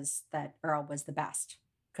Abdul-Jabbar says that Earl was the best,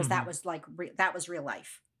 because that Hmm. was that was real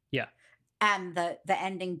life. Yeah. And the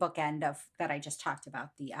ending bookend of that I just talked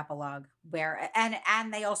about, the epilogue, where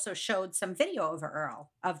and they also showed some video of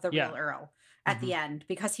Earl, of the Yeah. real Earl, at Hmm. the end,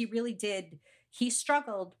 because he really did. He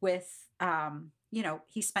struggled with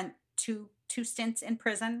he spent two stints in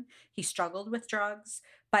prison. He struggled with drugs,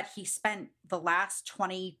 but he spent the last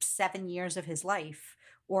 27 years of his life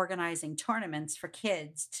organizing tournaments for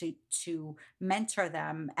kids to mentor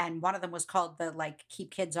them, and one of them was called the like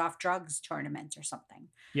Keep Kids Off Drugs tournament or something.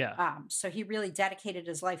 Yeah. So he really dedicated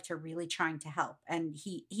his life to really trying to help, and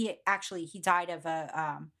he died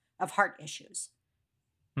of heart issues.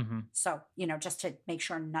 Hmm. So just to make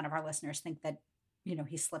sure none of our listeners think that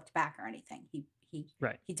he slipped back or anything. He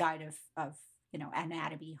Right. he died of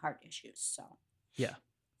anatomy heart issues. So Yeah.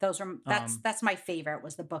 that's my favorite,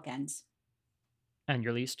 was the bookends. And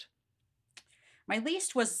your least? My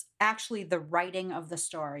least was actually the writing of the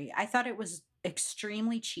story. I thought it was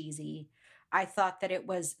extremely cheesy. I thought that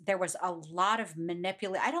there was a lot of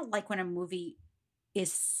manipulate. I don't like when a movie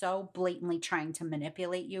is so blatantly trying to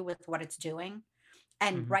manipulate you with what it's doing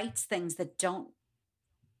and Hmm. writes things that don't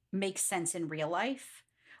make sense in real life.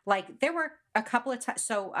 Like there were a couple of times.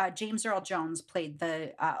 So James Earl Jones played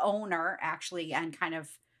the owner, actually, and kind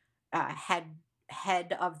of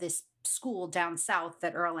head of this school down south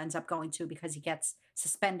that Earl ends up going to because he gets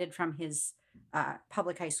suspended from his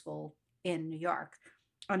public high school in New York.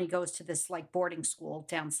 And he goes to this like boarding school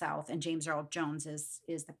down south, and James Earl Jones is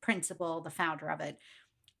the principal, the founder of it.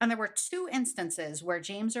 And there were two instances where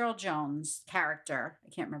James Earl Jones' character, I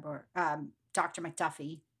can't remember, Dr.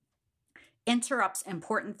 McDuffie, interrupts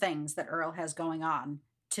important things that Earl has going on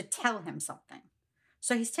to tell him something.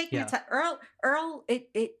 So he's taking it Yeah. to Earl.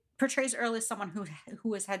 It portrays Earl as someone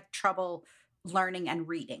who has had trouble learning and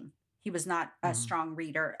reading. He was not a Hmm. strong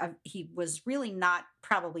reader. He was really not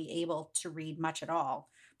probably able to read much at all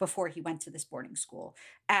before he went to this boarding school,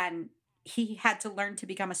 and he had to learn to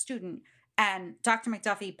become a student. And Dr.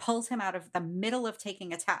 McDuffie pulls him out of the middle of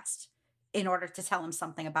taking a test in order to tell him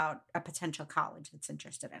something about a potential college that's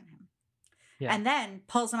interested in him, Yeah. and then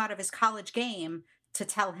pulls him out of his college game to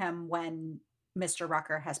tell him when Mr.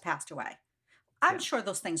 Rucker has passed away. I'm Yeah. sure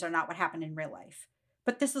those things are not what happened in real life,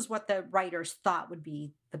 but this is what the writers thought would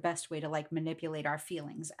be the best way to like manipulate our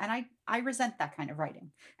feelings. And I resent that kind of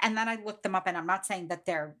writing. And then I looked them up, and I'm not saying that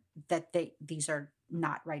these are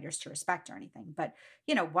not writers to respect or anything, but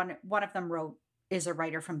one of them is a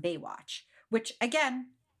writer from Baywatch, which again,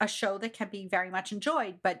 a show that can be very much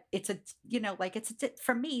enjoyed, but it's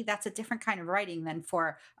for me, that's a different kind of writing than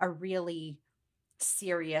for a really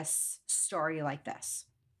serious story like this.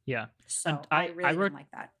 Yeah. So And I really I didn't wrote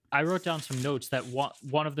like that. I wrote down some notes that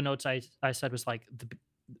one of the notes I said was like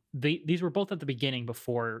these were both at the beginning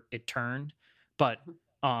before it turned, but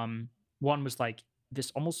one was like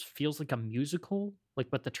this almost feels like a musical, like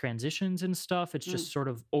with the transitions and stuff. It's Mm, just sort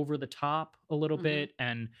of over the top a little mhm, bit,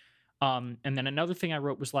 and then another thing I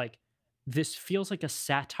wrote was like this feels like a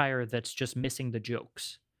satire that's just missing the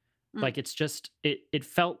jokes. mm, Like it's just it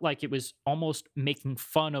felt like it was almost making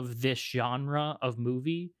fun of this genre of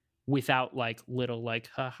movie without like little like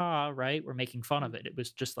haha, right? We're making fun of mm, it. It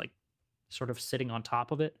was just like sort of sitting on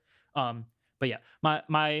top of it. But yeah,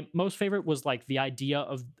 my most favorite was like the idea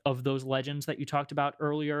of those legends that you talked about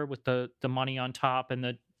earlier with the money on top and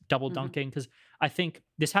the double mhm, dunking, because I think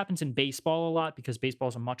this happens in baseball a lot because baseball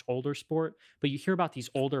is a much older sport, but you hear about these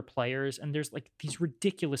older players and there's like these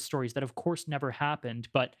ridiculous stories that of course never happened,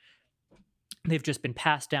 but they've just been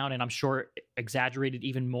passed down, and I'm sure exaggerated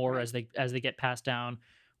even more right. as they get passed down,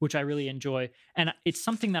 which I really enjoy. And it's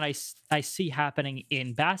something that I see happening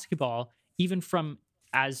in basketball even from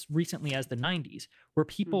as recently as the 90s, where Mm,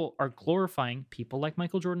 people are glorifying people like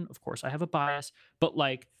Michael Jordan. Of course I have a bias, but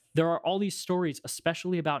like there are all these stories,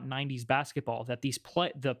 especially about 90s basketball, that the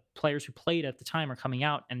players who played at the time are coming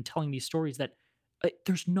out and telling these stories that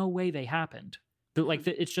there's no way they happened. mhm.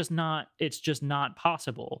 It's just not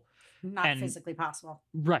possible. Not And physically possible.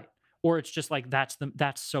 right. Or it's just like that's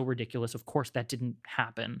so ridiculous. Of course that didn't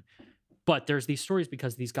happen. But there's these stories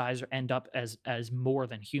because these guys end up as more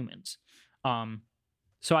than humans. Um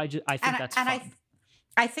I And think that's I fun.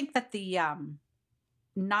 I think that the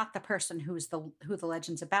not the person who the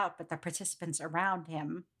legend's about, but the participants around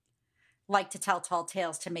him like to tell tall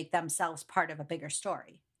tales to make themselves part of a bigger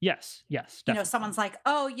story. Yes, yes, definitely. Someone's like,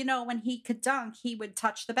 "Oh, when he could dunk, he would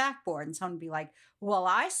touch the backboard." And someone would be like, "Well,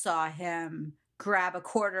 I saw him grab a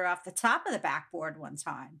quarter off the top of the backboard one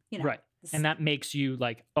time." Right. And This, that makes you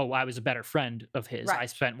like, oh, I was a better friend of his. I right,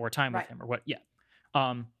 spent more time with right. him or what. Yeah.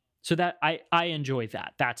 So that I enjoy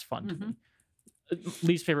that. That's fun to Hmm. me.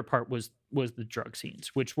 Least favorite part was the drug scenes,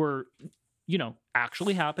 which were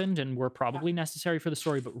actually happened and were Yeah. probably necessary for the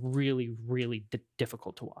story, but really really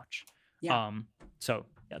difficult to watch. Yeah. um so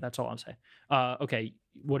yeah, that's all I'm saying. Okay,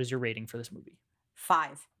 what is your rating for this movie?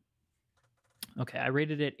 5. Okay, I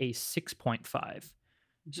rated it a 6.5,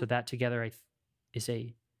 Mhm. so that together is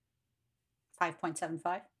a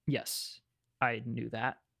 5.75. yes. I knew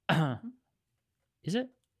that. Mhm. Is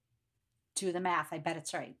it? Do the math. I bet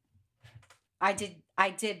it's right. I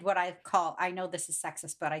did what I know this is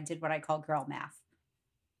sexist, but I did what I call girl math.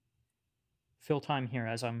 Fill time here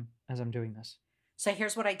as I'm doing this. So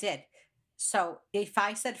here's what I did. So if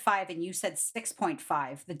I said 5 and you said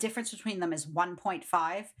 6.5, the difference between them is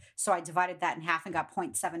 1.5. So I divided that in half and got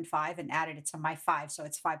 0.75 and added it to my 5. So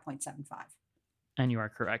it's 5.75. And you are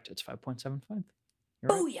correct, it's 5.75. You're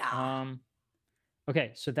right. Booyah.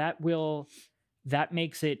 Okay, so that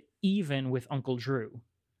makes it even with Uncle Drew.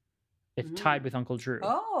 It's tied with Mm. Uncle Drew.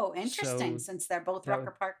 Oh, interesting. So Since they're both that would,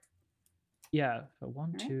 Rucker Park. yeah, so one,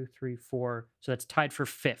 All right. 2, 3, 4. So that's tied for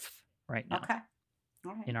fifth right now Okay.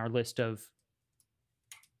 All right. in our list of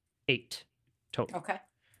 8 total. Okay.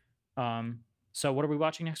 So what are we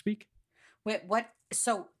watching next week? Wait, what?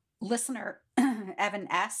 So listener Evan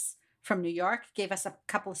S. from New York gave us a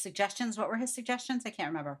couple of suggestions. What were his suggestions? I can't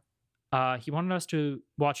remember. He wanted us to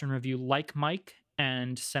watch and review Like Mike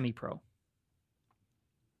and Semi Pro.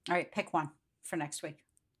 All right. Pick one for next week.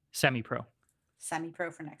 Semi Pro. Semi pro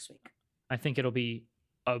for next week. I think it'll be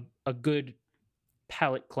a good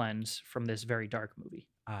palate cleanse from this very dark movie.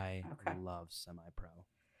 I Okay. love semi-pro.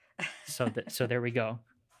 So there we go.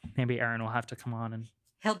 Maybe Aaron will have to come on and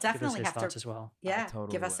He'll give us definitely his have thoughts to, as well. yeah,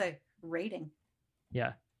 totally give us will. a rating.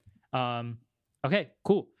 Yeah. Okay,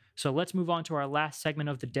 cool. So let's move on to our last segment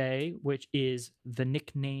of the day, which is the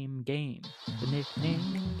nickname game. The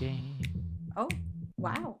nickname game. Oh,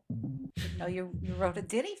 wow. Didn't know you wrote a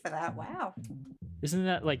ditty for that. Wow. Isn't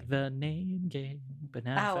that like the name game?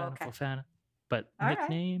 Banana, Oh, fana, okay. fana. But All right.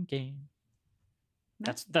 nickname game.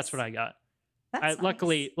 That's Nice. what I got. That's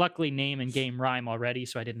Luckily name and game rhyme already,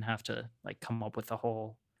 so I didn't have to like come up with the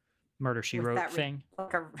whole Murder She With Wrote that thing.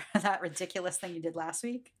 that ridiculous thing you did last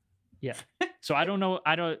week. Yeah. So I don't know.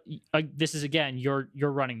 This is again. You're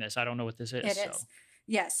running this. I don't know what this is. It so. is.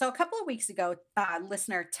 Yeah, so a couple of weeks ago,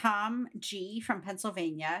 listener Tom G from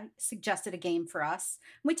Pennsylvania suggested a game for us.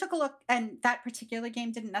 We took a look, and that particular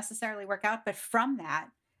game didn't necessarily work out. But from that,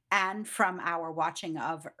 and from our watching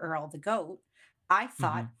of Earl the Goat, I Hmm.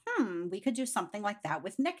 thought, we could do something like that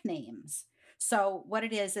with nicknames. So, what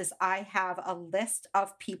it is I have a list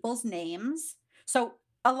of people's names. So,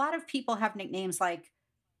 a lot of people have nicknames like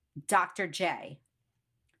Dr. J.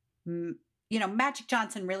 Magic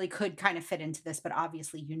Johnson really could kind of fit into this, but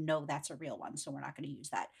obviously, that's a real one, so we're not going to use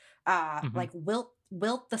that. Hmm. Like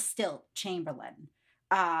Wilt the Stilt Chamberlain.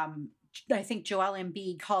 I think Joel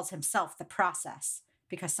Embiid calls himself the process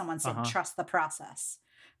because someone said Uh-huh. trust the process.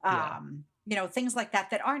 Yeah. Things like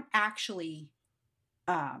that aren't actually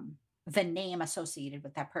um, the name associated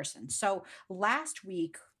with that person. So last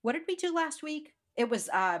week, what did we do last week? It was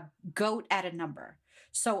goat at a number.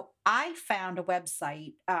 So I found a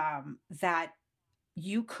website that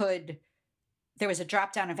you could. There was a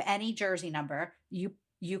drop down of any jersey number.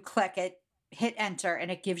 You click it, hit enter,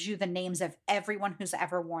 and it gives you the names of everyone who's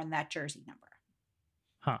ever worn that jersey number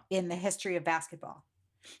Huh. in the history of basketball,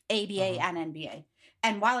 ABA Uh-huh. and NBA.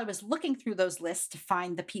 And while I was looking through those lists to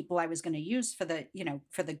find the people I was going to use for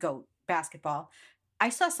the GOAT basketball, I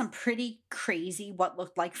saw some pretty crazy what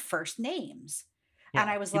looked like first names. And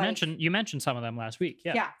Yeah. I was You like, mentioned you mentioned some of them last week.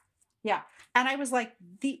 Yeah. yeah. Yeah. And I was like,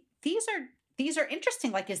 these are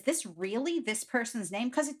interesting. Like, is this really this person's name?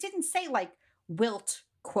 Because it didn't say like Wilt,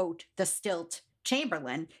 quote, the Stilt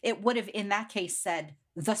Chamberlain. It would have in that case said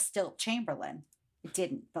the Stilt Chamberlain. It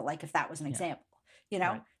didn't, but like if that was an Yeah. example,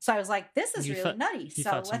 Right. So I was like, this is You really thought nutty. you So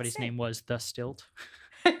thought let's somebody's see. name was the Stilt.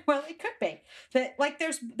 Well, it could be that like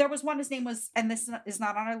there was one, his name was, and this is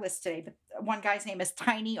not on our list today, but one guy's name is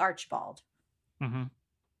Tiny Archibald. Hmm.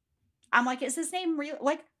 I'm like, is his name real?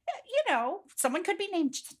 Like, someone could be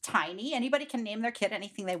named Tiny. Anybody can name their kid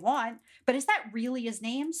anything they want. But is that really his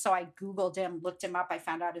name? So I Googled him, looked him up. I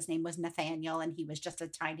found out his name was Nathaniel and he was just a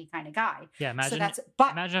tiny kind of guy. Yeah. So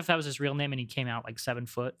Imagine if that was his real name and he came out like 7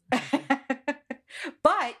 foot or something.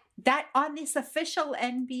 but that on this official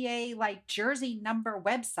NBA like jersey number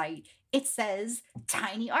website, it says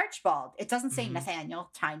Tiny Archibald. It doesn't say Hmm. Nathaniel,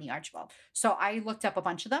 Tiny Archibald. So I looked up a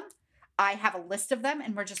bunch of them. I have a list of them,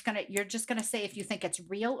 and you're just gonna say if you think it's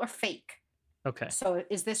real or fake. Okay. So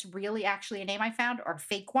is this really actually a name I found or a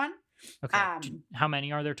fake one? Okay. How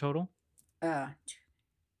many are there total? Uh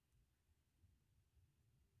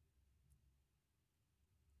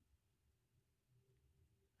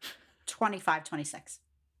 25, 26.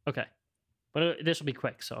 Okay. But this will be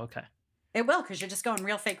quick, so okay. It will, because you're just going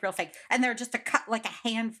real fake, real fake. And there are just like a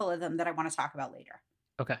handful of them that I want to talk about later.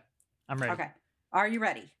 Okay. I'm ready. Okay. Are you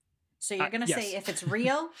ready? So you're gonna yes. say if it's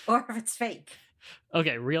real or if it's fake.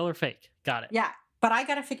 Okay, real or fake? Got it. Yeah. But I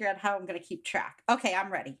gotta figure out how I'm gonna keep track. Okay,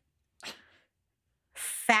 I'm ready.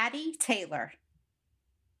 Fatty Taylor.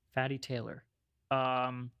 Fatty Taylor.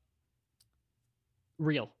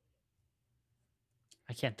 Real.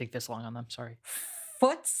 I can't think this long on them. Sorry.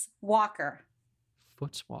 Foots Walker.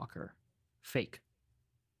 Foots Walker. Fake.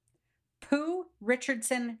 Pooh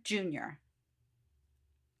Richardson Jr.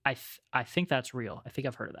 I think that's real. I think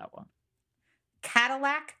I've heard of that one.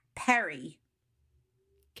 Cadillac Perry.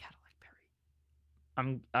 Cadillac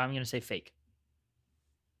Perry. I'm gonna say fake.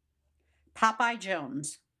 Popeye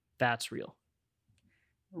Jones. That's real.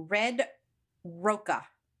 Red Roca.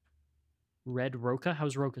 Red Roca.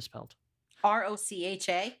 How's Roca spelled?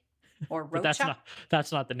 Rocha or But Rocha.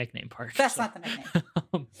 that's not the nickname part. That's so. not the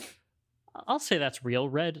nickname. I'll say that's real.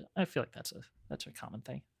 Red. I feel like that's a common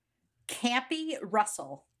thing. Campy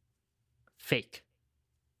Russell. Fake.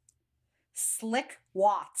 Slick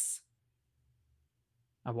Watts.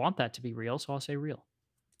 I want that to be real, so I'll say real.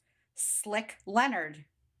 Slick Leonard.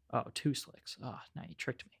 Oh, two slicks. Oh, now you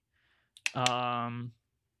tricked me.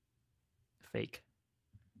 Fake.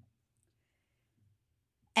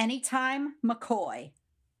 Anytime McCoy.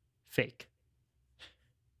 Fake.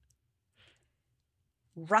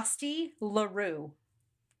 Rusty LaRue.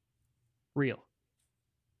 Real.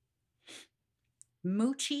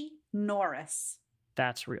 Moochie Norris.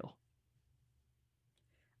 That's real.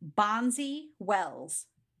 Bonzi Wells.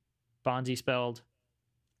 Bonzi spelled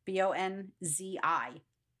Bonzi.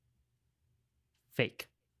 fake.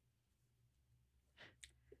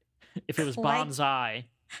 If it was Clegg- bonsai,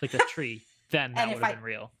 like a tree, then that And would have been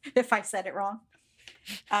real. If I said it wrong.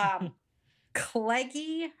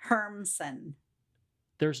 Cleggy Hermson.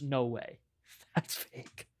 There's no way. That's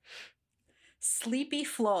fake. Sleepy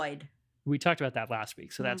Floyd. We talked about that last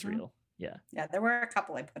week, so that's Mhm. real. Yeah, Yeah, there were a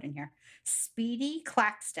couple I put in here. Speedy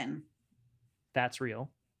Claxton. that's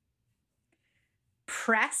real.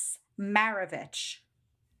 Press Maravich.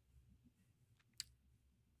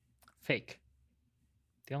 Fake.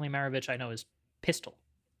 The only Maravich I know is Pistol.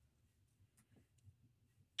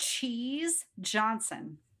 Cheese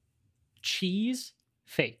Johnson. Cheese.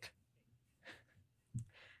 Fake.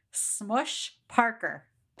 Smush Parker.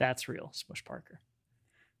 That's real. Smush Parker.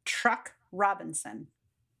 Truck Robinson.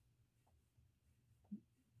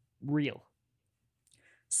 Real.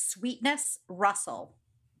 Sweetness Russell.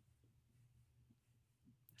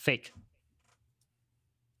 Fake.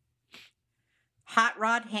 Hot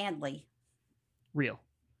Rod Handley. Real.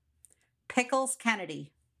 Pickles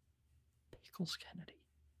Kennedy. Pickles Kennedy.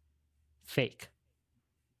 Fake.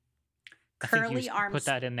 Curly put Armstrong.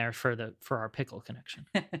 that in there for our pickle connection.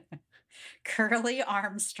 Curly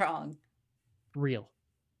Armstrong. Real.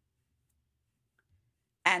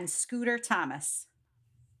 And Scooter Thomas.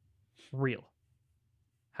 Real.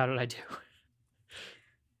 How did I do?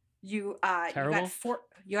 You Terrible?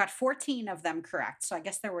 you got 14 of them correct. So I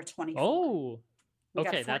guess there were 24. Oh, we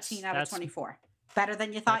okay. got 14 out of 24. Better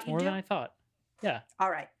than you thought That's you'd more do? than I thought. Yeah. All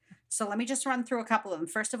right. So let me just run through a couple of them.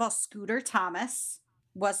 First of all, Scooter Thomas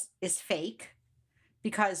is fake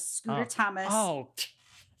because Scooter Thomas. Oh,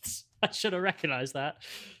 I should have recognized that.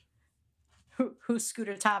 Who's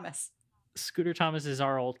Scooter Thomas? Scooter Thomas is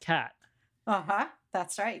our old cat. Uh-huh.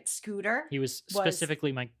 That's right. Scooter. He was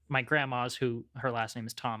specifically my grandma's, who her last name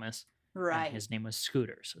is Thomas. Right. And his name was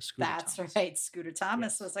Scooter. So Scooter That's Thomas. right. Scooter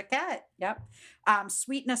Thomas was a cat. Yep.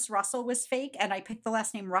 Sweetness Russell was fake. And I picked the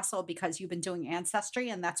last name Russell because you've been doing Ancestry,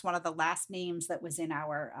 and that's one of the last names that was in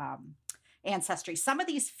our Ancestry. Some of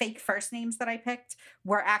these fake first names that I picked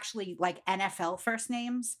were actually like NFL first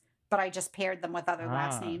names, but I just paired them with other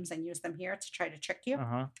last names and used them here to try to trick you.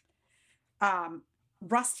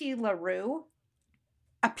 Rusty LaRue.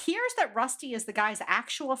 Appears that Rusty is the guy's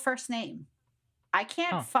actual first name. I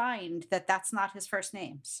can't find that that's not his first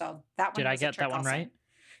name. So that one. Did I get that one right?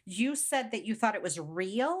 You said that you thought it was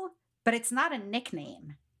real, but it's not a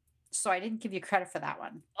nickname. So I didn't give you credit for that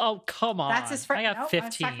one. Oh, come on. That's his first. I got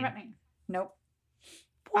 15. Nope.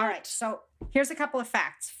 What? All right. So here's a couple of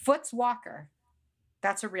facts. Foots Walker.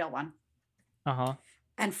 That's a real one. Uh-huh.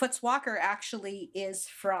 And Foots Walker actually is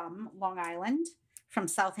from Long Island, from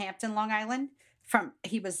Southampton, Long Island.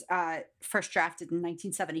 He was first drafted in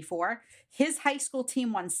 1974. His high school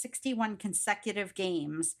team won 61 consecutive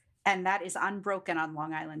games, and that is unbroken on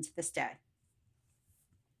Long Island to this day.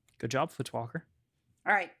 Good job, Footswalker.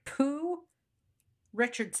 All right, Pooh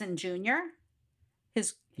Richardson Jr.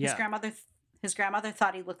 His grandmother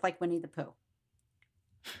thought he looked like Winnie the Pooh.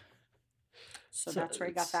 So that's where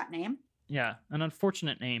he got that name. Yeah, an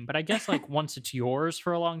unfortunate name, but I guess like once it's yours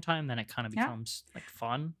for a long time, then it kind of becomes like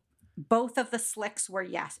fun. Both of the Slicks were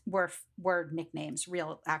nicknames,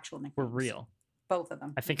 actual nicknames. Were real. Both of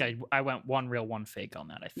them. I think I went one real, one fake on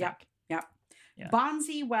that, I think. Yep. Yeah.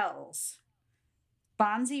 Bonzi Wells.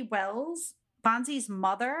 Bonzi's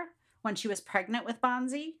mother, when she was pregnant with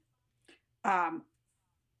Bonzi,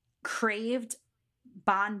 craved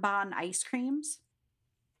Bon Bon ice creams.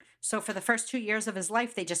 So for the first 2 years of his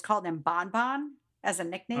life, they just called him Bon Bon as a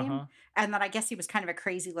nickname. And then I guess he was kind of a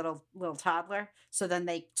crazy little toddler. So then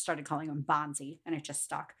they started calling him Bonzi, and it just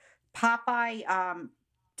stuck. Popeye,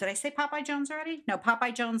 did I say Popeye Jones already? No,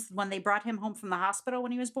 Popeye Jones, when they brought him home from the hospital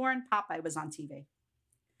when he was born, Popeye was on TV.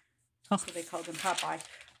 So they called him Popeye.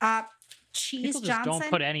 Cheese People just Johnson. don't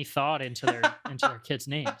put any thought into their kids'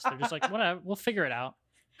 names. They're just like, whatever, we'll figure it out.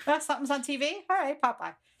 Something's on TV? All right,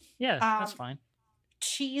 Popeye. Yeah, that's fine.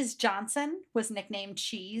 Cheese Johnson was nicknamed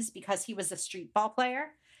Cheese because he was a street ball player.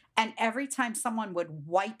 And every time someone would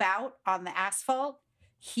wipe out on the asphalt,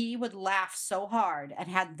 he would laugh so hard and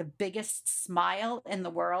had the biggest smile in the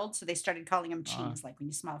world. So they started calling him Cheese, like when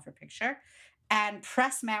you smile for a picture. And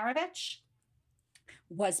Press Maravich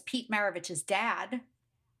was Pete Maravich's dad.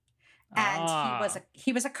 And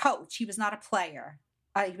he was a coach. He was not a player.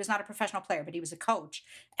 He was not a professional player, but he was a coach.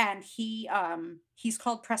 And he's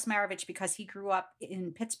called Press Maravich because he grew up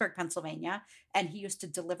in Pittsburgh, Pennsylvania, and he used to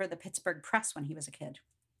deliver the Pittsburgh Press when he was a kid.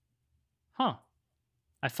 Huh.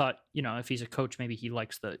 I thought, if he's a coach, maybe he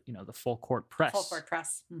likes the full court press. Full court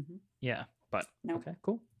press. Mm-hmm. Yeah, but okay,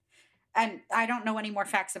 cool. And I don't know any more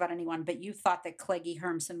facts about anyone, but you thought that Cleggy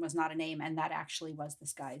Hermson was not a name, and that actually was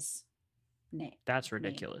this guy's name. That's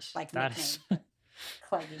ridiculous. Like that is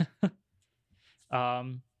Cleggy.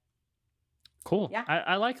 Cool. Yeah.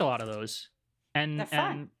 I like a lot of those. And they're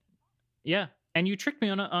fun. And you tricked me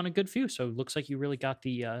on a good few. So it looks like you really got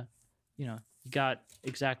the you got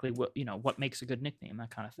exactly what makes a good nickname,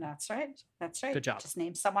 that kind of thing. That's right. That's right. Good job. Just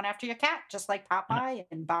name someone after your cat, just like Popeye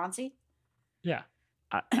and Bonzi. Yeah.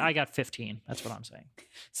 I got 15. That's what I'm saying.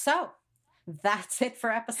 So That's it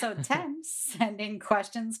for episode 10. Send in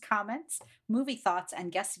questions, comments, movie thoughts,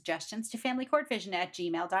 and guest suggestions to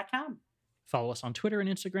familycourtvision@gmail.com. Follow us on Twitter and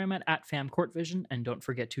Instagram at FamCourtVision, and don't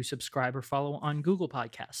forget to subscribe or follow on Google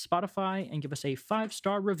Podcasts, Spotify, and give us a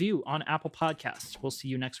 5-star review on Apple Podcasts. We'll see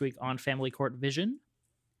you next week on Family Court Vision,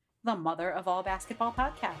 The mother of all basketball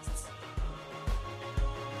podcasts.